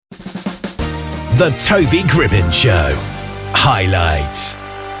The Toby Gribbin Show. Highlights.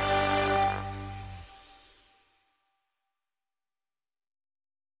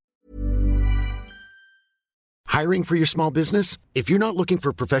 Hiring for your small business? If you're not looking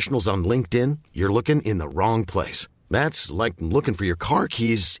for professionals on LinkedIn, you're looking in the wrong place. That's like looking for your car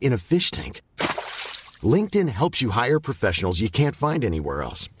keys in a fish tank. LinkedIn helps you hire professionals you can't find anywhere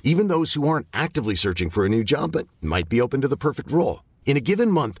else, even those who aren't actively searching for a new job but might be open to the perfect role. In a given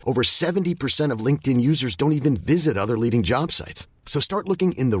month, over 70% of LinkedIn users don't even visit other leading job sites. So start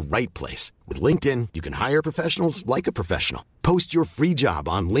looking in the right place. With LinkedIn, you can hire professionals like a professional. Post your free job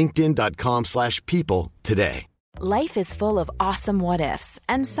on linkedin.com/people today. Life is full of awesome what-ifs,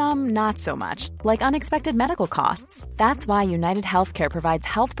 and some not so much, like unexpected medical costs. That's why United Healthcare provides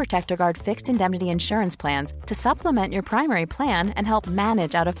Health Protector Guard fixed indemnity insurance plans to supplement your primary plan and help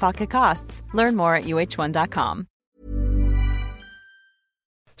manage out-of-pocket costs. Learn more at uh1.com.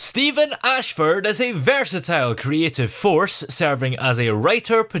 Stephen Ashford is a versatile creative force, serving as a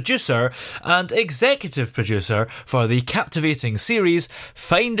writer, producer and executive producer for the captivating series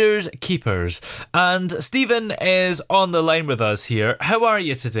Finders Keepers. And Stephen is on the line with us here. How are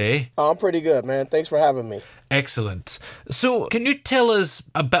you today? I'm pretty good, man. Thanks for having me. Excellent. So, can you tell us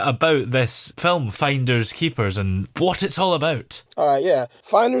a bit about this film, Finders Keepers, and what it's all about? All right, yeah.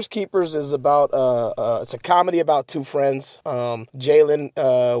 Finders Keepers is about, it's a comedy about two friends. Jalen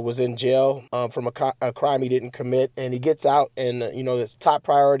was in jail from a crime he didn't commit, and he gets out, and, his top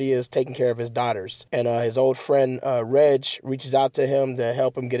priority is taking care of his daughters. And his old friend, Reg, reaches out to him to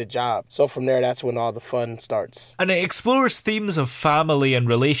help him get a job. So from there, that's when all the fun starts. And it explores themes of family and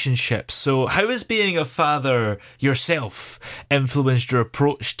relationships. So how is being a father yourself influenced your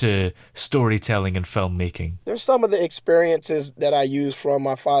approach to storytelling and filmmaking? There's some of the experiences that I use from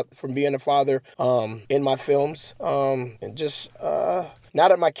from being a father in my films, and just now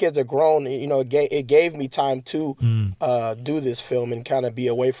that my kids are grown, it gave me time to do this film and kind of be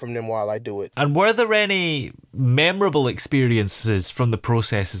away from them while I do it. And were there any memorable experiences from the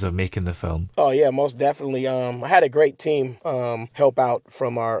processes of making the film? Oh yeah, most definitely. I had a great team help out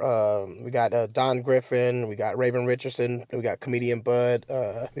from our. We got Don Griffin, we got Raven Richardson, we got comedian Bud,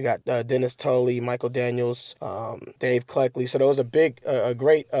 we got Dennis Tully, Michael Daniels, Dave Cleckley. So there was a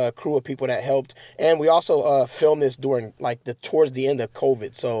great crew of people that helped, and we also filmed this during towards the end of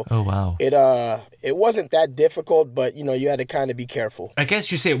COVID. So oh wow, it wasn't that difficult, but you had to kind of be careful. I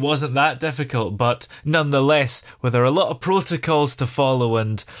guess you say it wasn't that difficult, but nonetheless, were there a lot of protocols to follow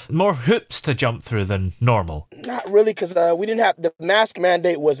and more hoops to jump through than normal? Not really, because we didn't have the mask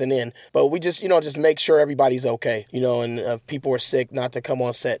mandate wasn't in, but we just make sure everybody's okay, and if people were sick, not to come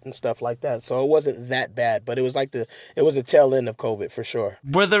on set and stuff like that. So it wasn't that bad, but it was it was a tail end of COVID for sure.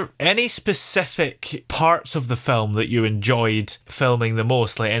 Were there any specific parts of the film that you enjoyed filming the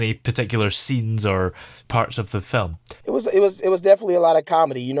most, like any particular scenes or parts of the film? It was definitely a lot of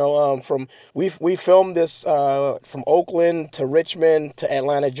comedy. We filmed this from Oakland to Richmond to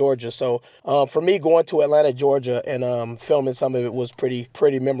Atlanta, Georgia. So for me, going to Atlanta, Georgia, and filming some of it was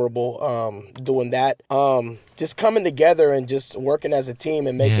pretty memorable. Doing that, just coming together and just working as a team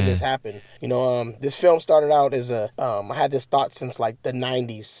and making this happen. This film started out as I had this thought since the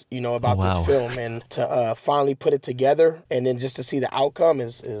 90s, about this film, and to finally put it together and then just to see the outcome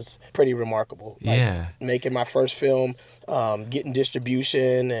is pretty remarkable. Making my first film, getting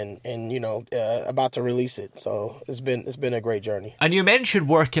distribution and about to release it. So it's been a great journey. And you mentioned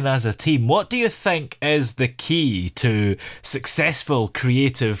working as a team. What do you think is the key to successful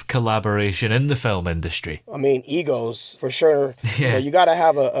creative collaboration in the film industry? I mean, egos, for sure. Yeah. You got to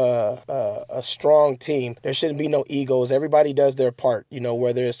have a strong team. There shouldn't be no egos. Everybody does their part,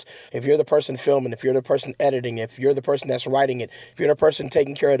 whether it's if you're the person filming, if you're the person editing, if you're the person that's writing it, if you're the person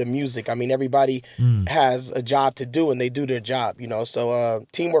taking care of the music. I mean, everybody has a job to do and they do their job, So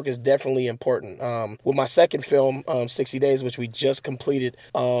teamwork is definitely important. With my second film, 60 Days, which we just completed,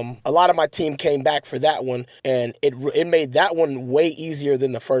 a lot of my team came back for that one, and it made that one way easier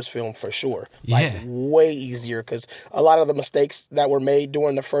than the first film for sure. Way easier, because a lot of the mistakes that were made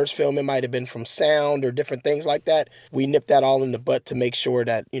during the first film, it might have been from sound or different things like that. We nipped that all in the butt to make sure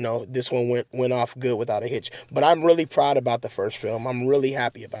that, this one went off good without a hitch. But I'm really proud about the first film. I'm really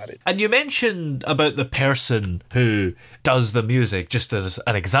happy about it. And you mentioned about the person who does the music, just as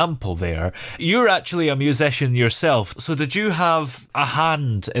an example there. You're actually a musician yourself, so did you have a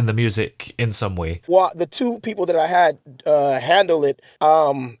hand in the music in some way? Well, the two people that I had handle it,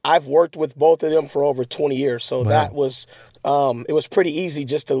 I've worked with both of them for over 20 years, so that was it was pretty easy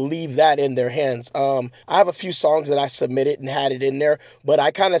just to leave that in their hands. I have a few songs that I submitted and had it in there, but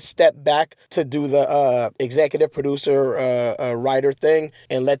I kind of stepped back to do the executive producer, writer thing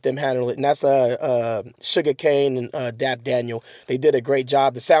and let them handle it. And that's Sugar Kane and Dap Daniel. They did a great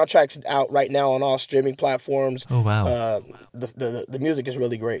job. The soundtrack's out right now on all streaming platforms. Oh, wow. The music is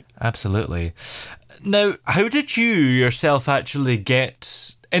really great. Absolutely. Now, how did you yourself actually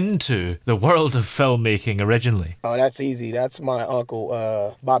get into the world of filmmaking originally? Oh, that's easy. That's my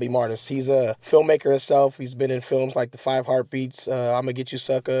uncle, Bobby Martis. He's a filmmaker himself. He's been in films like The Five Heartbeats, I'ma Get You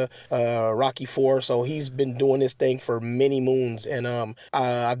Sucker, Rocky IV. So he's been doing this thing for many moons. And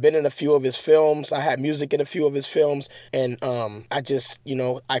I've been in a few of his films. I had music in a few of his films. And I just,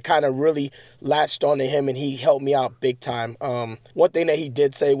 I kind of really latched onto him and he helped me out big time. One thing that he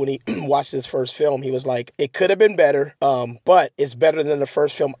did say when he watched his first film, he was like, it could have been better, but it's better than the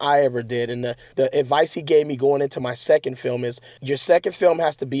first film I ever did. And the advice he gave me going into my second film is your second film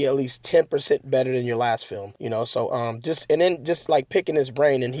has to be at least 10% better than your last film, so just like picking his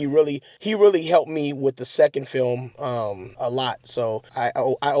brain, and he really helped me with the second film a lot. So I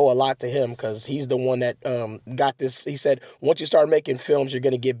owe a lot to him because he's the one that got this. He said once you start making films you're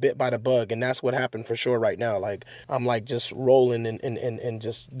gonna get bit by the bug, and that's what happened for sure right now. Like I'm like just rolling and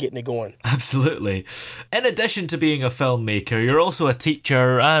just getting it going. Absolutely. In addition to being a filmmaker, you're also a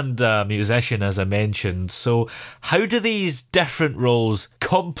teacher and a musician, as I mentioned. So how do these different roles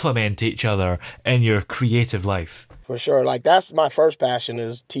complement each other in your creative life? For sure. Like that's my first passion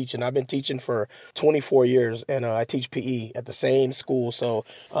is teaching. I've been teaching for 24 years and I teach PE at the same school. So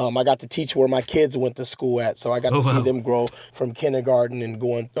I got to teach where my kids went to school at. So I got to see them grow from kindergarten and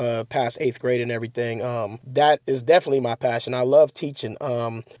going past 8th grade and everything. That is definitely my passion. I love teaching.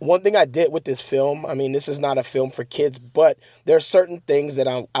 One thing I did with this film, I mean, this is not a film for kids, but there are certain things that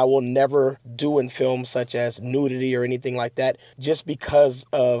I will never do in film, such as nudity or anything like that, just because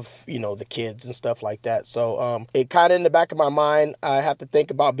of, the kids and stuff like that. So it kind of in the back of my mind, I have to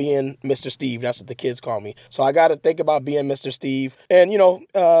think about being Mr. Steve. That's what the kids call me. So I got to think about being Mr. Steve and,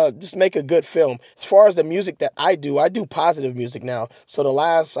 just make a good film. As far as the music that I do positive music now. So the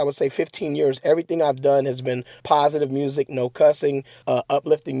last, I would say 15 years, everything I've done has been positive music, no cussing,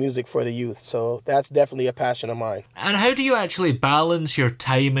 uplifting music for the youth. So that's definitely a passion of mine. And how do you actually balance your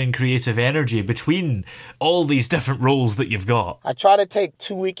time and creative energy between all these different roles that you've got? I try to take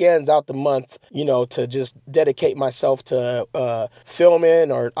 2 weekends out the month, to just dedicate myself to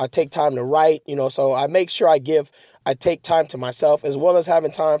filming, or I take time to write, so I make sure I take time to myself as well as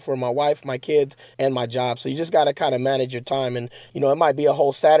having time for my wife, my kids, and my job. So you just got to kind of manage your time. And, it might be a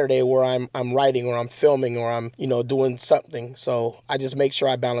whole Saturday where I'm writing or I'm filming or I'm, doing something. So I just make sure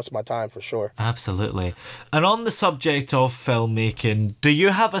I balance my time for sure. Absolutely. And on the subject of filmmaking, do you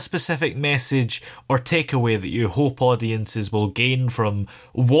have a specific message or takeaway that you hope audiences will gain from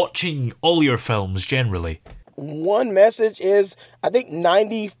watching all your films generally? One message is, I think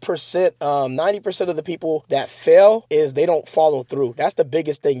 90% of the people that fail is they don't follow through. That's the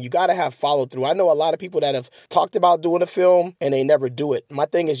biggest thing. You got to have follow through. I know a lot of people that have talked about doing a film and they never do it. My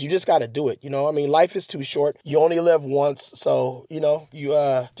thing is you just got to do it. Life is too short. You only live once. So, you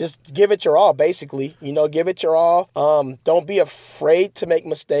just give it your all, basically. Give it your all. Don't be afraid to make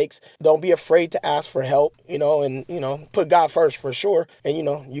mistakes. Don't be afraid to ask for help, and, put God first for sure. And,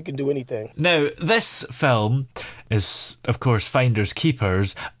 you can do anything. Now, this film is, of course, Finders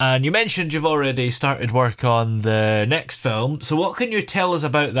Keepers, and you mentioned you've already started work on the next film, so what can you tell us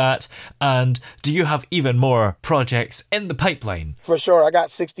about that, and do you have even more projects in the pipeline? For sure, I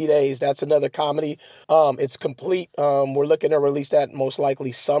got 60 Days. That's another comedy. It's complete. We're looking to release that most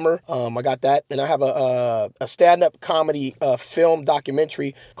likely summer. I got that, and I have a stand-up comedy film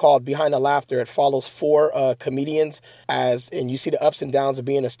documentary called Behind the Laughter. It follows 4 comedians and you see the ups and downs of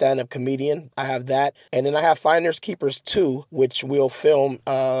being a stand-up comedian. I have that, and then I have Finders Keepers 2, which we'll film,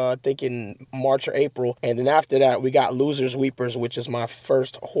 I think in March or April. And then after that, we got Losers Weepers, which is my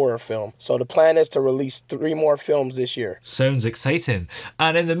first horror film. So the plan is to release 3 more films this year. Sounds exciting.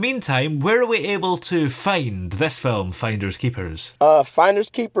 And in the meantime, where are we able to find this film, Finders Keepers?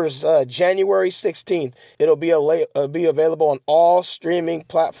 Finders Keepers, January 16th. It'll be available on all streaming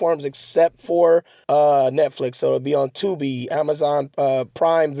platforms except for Netflix. So it'll be on Tubi, Amazon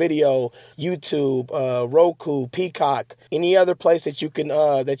Prime Video, YouTube, Roku, Peacock, any other place that you can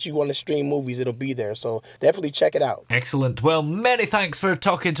that you want to stream movies, it'll be there. So definitely check it out. Excellent. Well, many thanks for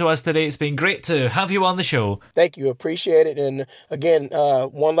talking to us today. It's been great to have you on the show. Thank you. Appreciate it. And again,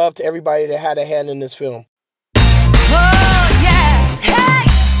 one love to everybody that had a hand in this film. Oh, yeah. Hey!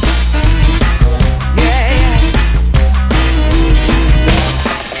 Yeah, yeah.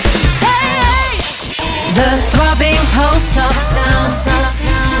 Hey! The throbbing pulse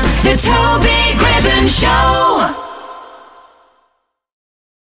The Toby Gribbon Show.